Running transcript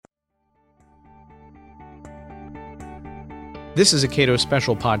This is a Cato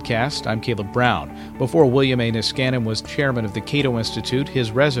Special podcast. I'm Caleb Brown. Before William A. Niskanen was chairman of the Cato Institute,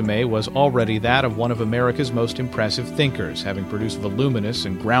 his resume was already that of one of America's most impressive thinkers, having produced voluminous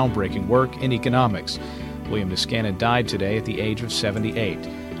and groundbreaking work in economics. William Niskanen died today at the age of 78.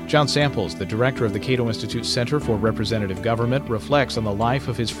 John Samples, the director of the Cato Institute Center for Representative Government, reflects on the life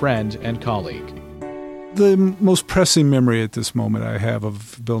of his friend and colleague. The most pressing memory at this moment I have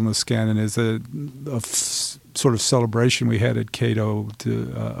of Bill Niskanen is a sort of celebration we had at Cato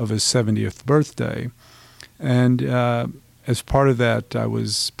of his 70th birthday. And as part of that, I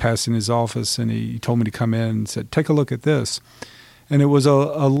was passing his office, and he told me to come in and said, "Take a look at this." And it was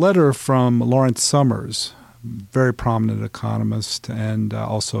a letter from Lawrence Summers, very prominent economist, and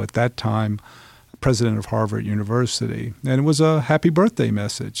also at that time president of Harvard University. And it was a happy birthday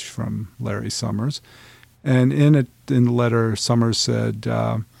message from Larry Summers. And in the letter, Summers said,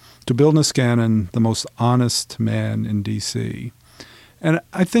 to Bill Niskanen, the most honest man in D.C. And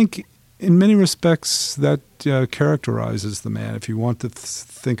I think in many respects that characterizes the man. If you want to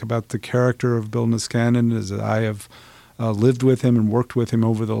think about the character of Bill Niskanen, as I have lived with him and worked with him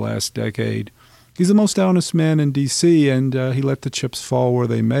over the last decade, he's the most honest man in D.C., and he let the chips fall where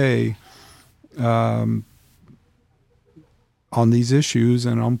they may on these issues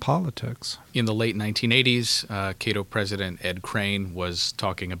and on politics. In the late 1980s, Cato President Ed Crane was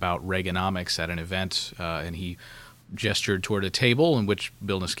talking about Reaganomics at an event, and he gestured toward a table in which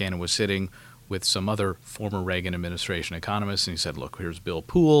Bill Niskanen was sitting with some other former Reagan administration economists, and he said, "Look, here's Bill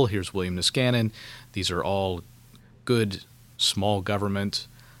Poole, here's William Niskanen. These are all good small government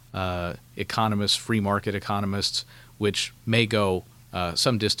economists, free market economists, which may go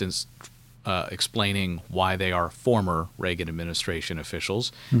some distance explaining why they are former Reagan administration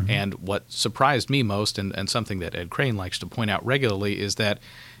officials." Mm-hmm. And what surprised me most, and something that Ed Crane likes to point out regularly, is that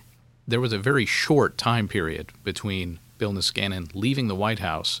there was a very short time period between Bill Niskanen leaving the White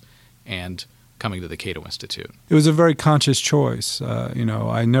House and coming to the Cato Institute. It was a very conscious choice.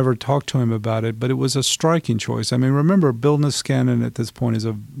 I never talked to him about it, but it was a striking choice. I mean, remember, Bill Niskanen at this point is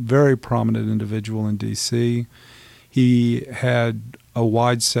a very prominent individual in D.C. He had a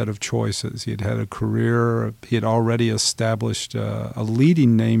wide set of choices. He had had a career. He had already established a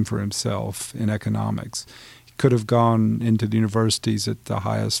leading name for himself in economics. He could have gone into the universities at the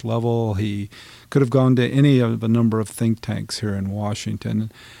highest level. He could have gone to any of a number of think tanks here in Washington.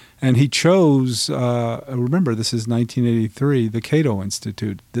 And he chose, remember, this is 1983, the Cato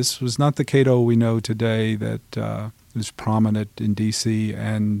Institute. This was not the Cato we know today that is prominent in D.C.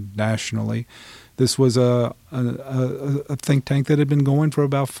 and nationally. This was a think tank that had been going for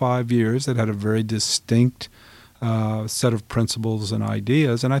about 5 years, that had a very distinct set of principles and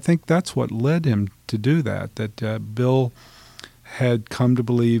ideas. And I think that's what led him to do that Bill had come to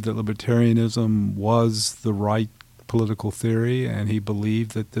believe that libertarianism was the right political theory, and he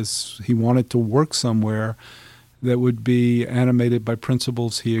believed that he wanted to work somewhere that would be animated by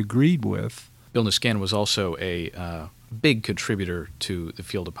principles he agreed with. Bill Niskanen was also a big contributor to the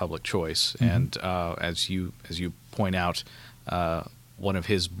field of public choice, mm-hmm. and as you point out, one of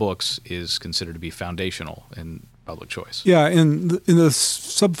his books is considered to be foundational in public choice. Yeah, in the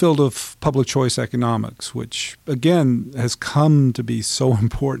subfield of public choice economics, which again has come to be so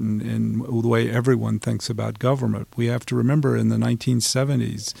important in the way everyone thinks about government. We have to remember in the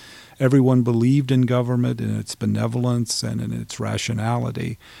 1970s, everyone believed in government, in its benevolence, and in its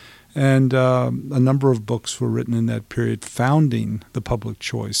rationality. And a number of books were written in that period founding the public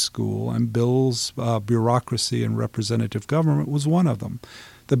choice school, and Bill's Bureaucracy and Representative Government was one of them.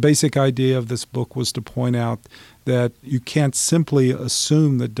 The basic idea of this book was to point out that you can't simply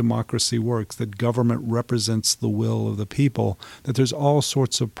assume that democracy works, that government represents the will of the people, that there's all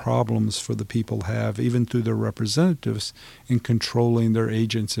sorts of problems for the people have, even through their representatives, in controlling their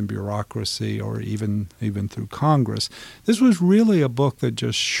agents in bureaucracy or even through Congress. This was really a book that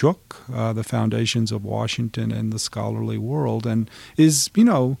just shook the foundations of Washington and the scholarly world, and is,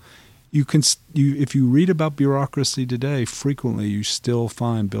 if you read about bureaucracy today, frequently you still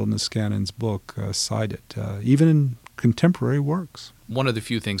find Bill Niskanen's book cited, even in contemporary works. One of the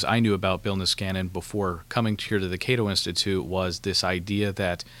few things I knew about Bill Niskanen before coming here to the Cato Institute was this idea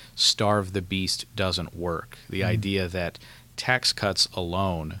that starve the beast doesn't work, the idea that tax cuts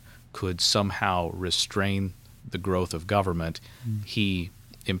alone could somehow restrain the growth of government. He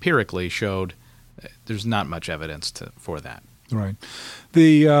empirically showed there's not much evidence for that. Right.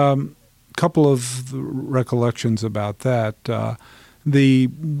 The couple of recollections about that. The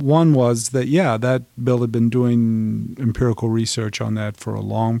one was that, that Bill had been doing empirical research on that for a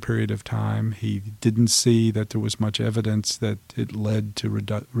long period of time. He didn't see that there was much evidence that it led to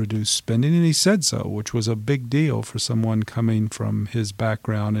reduced spending, and he said so, which was a big deal for someone coming from his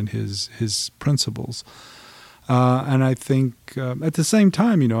background and his principles. And I think at the same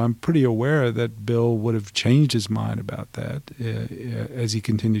time, I'm pretty aware that Bill would have changed his mind about that as he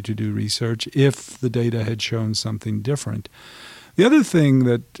continued to do research if the data had shown something different. The other thing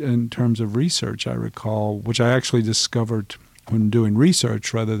that, in terms of research, I recall, which I actually discovered when doing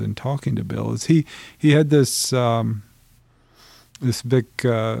research rather than talking to Bill, is he had this big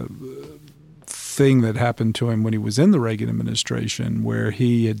thing that happened to him when he was in the Reagan administration, where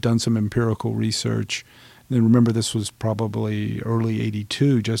he had done some empirical research. And remember, this was probably early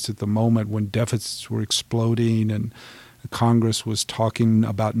 '82, just at the moment when deficits were exploding and Congress was talking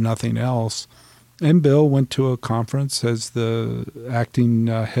about nothing else. And Bill went to a conference as the acting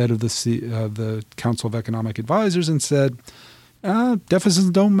head of the Council of Economic Advisors and said,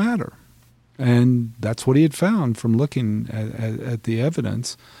 deficits don't matter. And that's what he had found from looking at the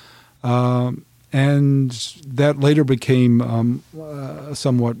evidence. And that later became a much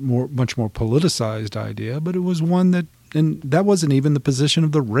more politicized idea, but it was one and that wasn't even the position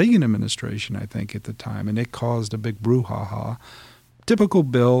of the Reagan administration, I think, at the time, and it caused a big brouhaha. Typical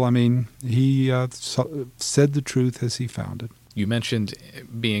Bill. I mean, he said the truth as he found it. You mentioned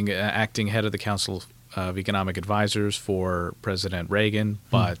being acting head of the Council of Economic Advisors for President Reagan,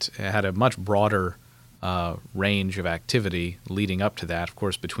 but had a much broader range of activity leading up to that. Of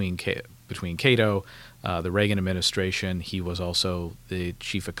course, between Cato, the Reagan administration, he was also the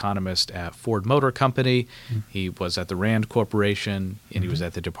chief economist at Ford Motor Company. He was at the Rand Corporation, and he was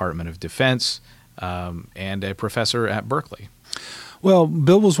at the Department of Defense, and a professor at Berkeley. Well,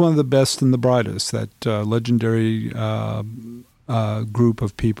 Bill was one of the best and the brightest, that legendary group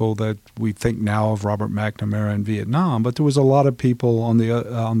of people that we think now of Robert McNamara in Vietnam. But there was a lot of people on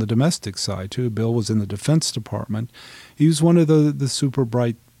the domestic side, too. Bill was in the Defense Department. He was one of the super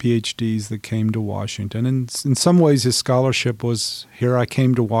bright PhDs that came to Washington. And in some ways, his scholarship was, here I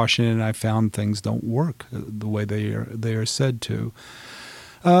came to Washington and I found things don't work the way they are said to.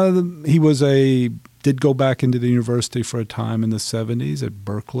 He did go back into the university for a time in the 70s at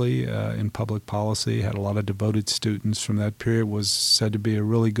Berkeley in public policy, had a lot of devoted students from that period, was said to be a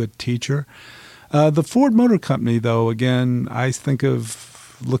really good teacher. The Ford Motor Company, though, again, I think of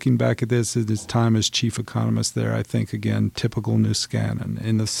looking back at this at his time as chief economist there, I think, again, typical Niskanen,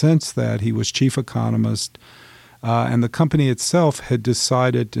 in the sense that he was chief economist and the company itself had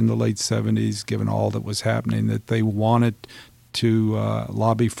decided in the late 70s, given all that was happening, that they wanted to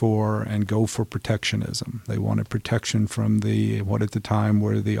lobby for and go for protectionism. They wanted protection from what at the time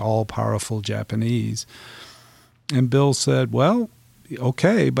were the all-powerful Japanese. And Bill said, well,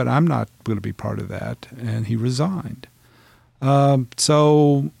 okay, but I'm not going to be part of that. And he resigned.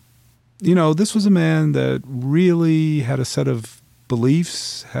 So, this was a man that really had a set of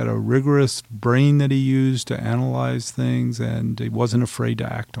beliefs, had a rigorous brain that he used to analyze things, and he wasn't afraid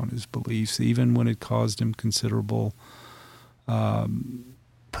to act on his beliefs, even when it caused him considerable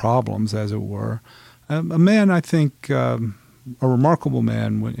problems, as it were. A man, I think, a remarkable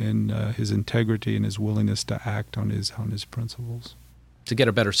man in his integrity and his willingness to act on his principles. To get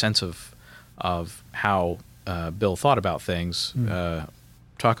a better sense of how Bill thought about things,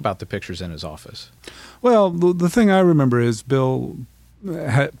 talk about the pictures in his office. Well, the thing I remember is Bill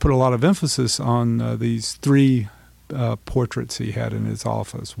had put a lot of emphasis on these three portraits he had in his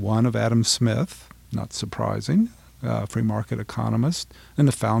office. One of Adam Smith, not surprising, free market economist and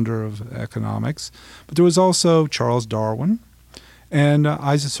the founder of economics. But there was also Charles Darwin and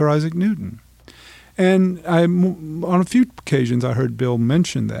Sir Isaac Newton. And on a few occasions I heard Bill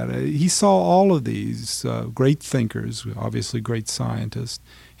mention that. He saw all of these great thinkers, obviously great scientists.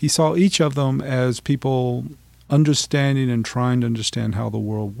 He saw each of them as people understanding and trying to understand how the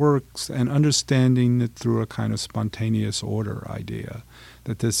world works and understanding it through a kind of spontaneous order idea.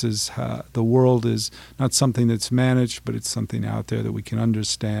 That this is the world is not something that's managed, but it's something out there that we can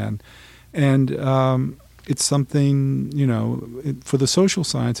understand. And it's something, for the social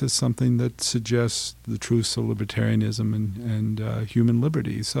sciences, something that suggests the truths of libertarianism and human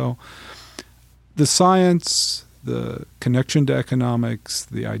liberty. So the science, the connection to economics,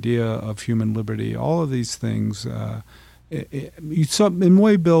 the idea of human liberty, all of these things, in a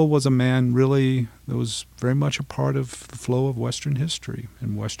way, Bill was a man really that was very much a part of the flow of Western history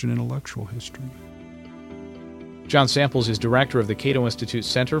and Western intellectual history. John Samples is director of the Cato Institute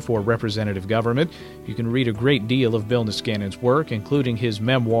Center for Representative Government. You can read a great deal of Bill Niskanen's work, including his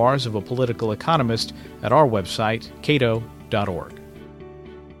Memoirs of a Political Economist, at our website, cato.org.